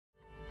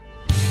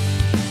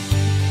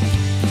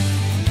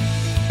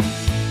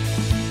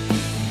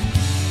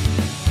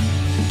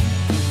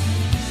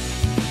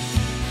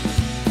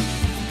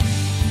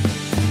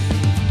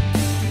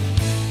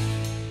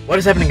What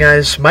is happening,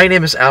 guys? My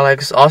name is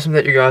Alex. Awesome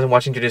that you guys are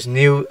watching to this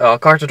new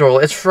car tutorial.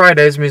 It's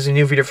Friday, so it's a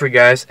new video for you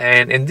guys,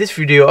 and in this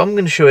video I'm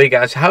going to show you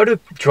guys how to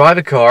drive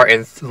a car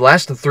in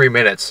less than 3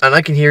 minutes. And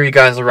I can hear you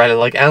guys already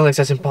like, Alex,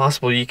 that's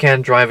impossible, you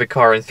can't drive a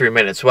car in 3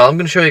 minutes. Well, I'm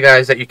going to show you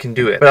guys that you can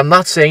do it, but I'm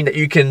not saying that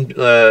you can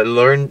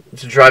learn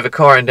to drive a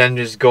car and then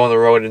just go on the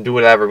road and do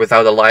whatever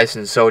without a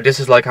license. So this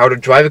is like how to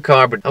drive a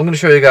car, but I'm going to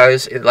show you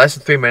guys in less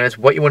than 3 minutes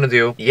what you want to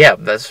do. Yeah,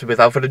 that's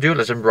without further ado,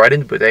 let's jump right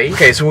into it, eh?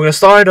 Okay, so we're going to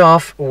start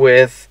off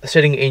with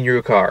sitting in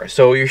your car.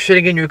 So you're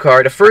sitting in your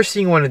car. The first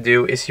thing you want to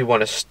do is you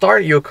want to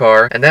start your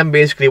car, and then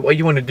basically what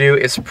you want to do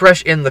is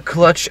press in the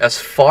clutch as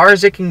far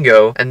as it can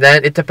go, and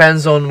then it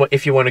depends on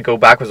if you want to go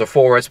backwards or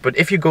forwards. But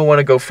if you want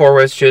to go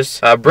forwards,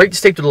 just brake the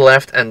stick to the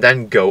left and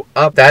then go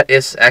up. That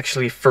is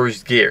actually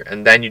first gear,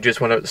 and then you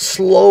just want to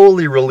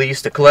slowly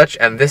release the clutch,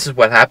 and this is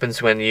what happens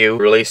when you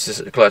release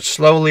the clutch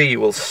slowly.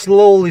 You will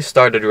slowly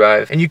start to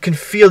drive, and you can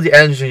feel the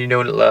engine, you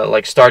know,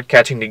 like start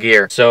catching the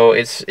gear. So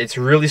it's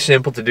really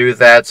simple to do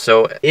that.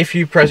 So if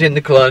you press in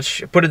the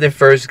clutch, put it in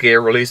first gear,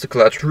 release the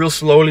clutch real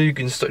slowly, you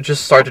can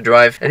just start to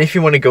drive. And if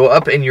you want to go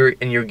up in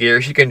your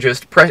gears, you can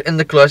just press in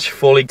the clutch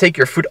fully, take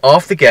your foot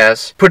off the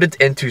gas, put it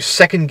into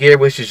second gear,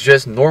 which is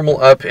just normal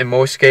up in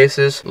most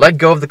cases, let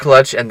go of the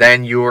clutch, and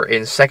then you're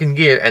in second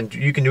gear. And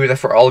you can do that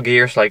for all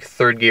gears, like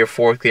third gear,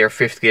 fourth gear,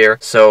 fifth gear.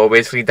 So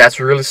basically that's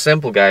really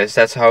simple, guys.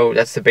 That's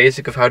the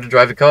basic of how to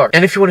drive a car.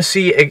 And if you want to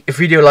see a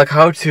video like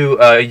how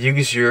to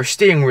use your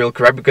steering wheel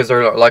correct, because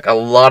there are like a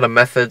lot of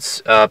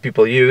methods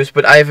people use,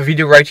 but I have a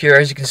video right here,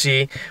 as you can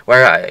see,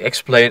 where I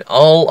explain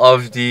all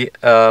of the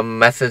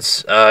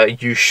methods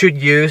you should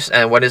use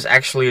and what is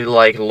actually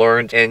like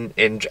learned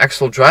in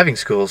actual driving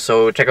school.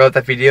 So check out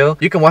that video.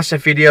 You can watch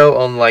that video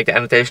on like the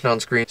annotation on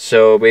screen.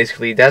 So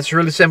basically that's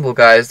really simple,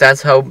 guys.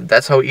 That's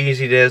how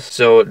easy it is.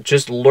 So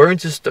just learn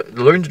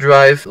to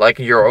drive like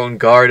your own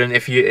garden.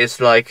 If it's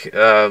like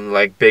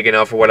big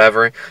enough or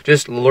whatever,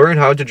 just learn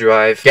how to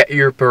drive, get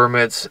your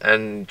permits,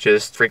 and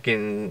just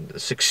freaking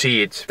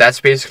succeed.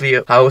 That's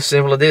basically how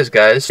simple it is,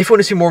 guys. If you want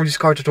to see more of these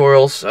car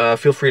tutorials,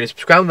 feel free to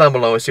subscribe down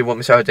below so you won't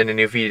miss out on any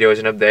new videos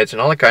and updates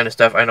and all that kind of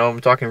stuff. I know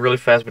I'm talking really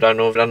fast, but I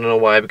don't know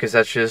why, because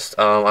that's just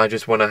I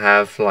just want to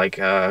have like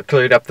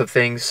cleared up the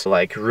things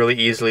like really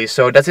easily.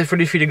 So that's it for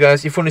this video,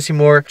 guys. If you want to see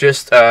more,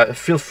 just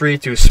feel free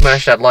to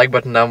smash that like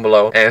button down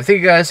below. And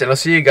thank you guys, and I'll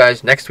see you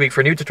guys next week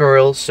for a new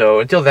tutorial. So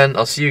until then,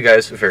 I'll see you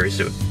guys very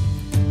soon.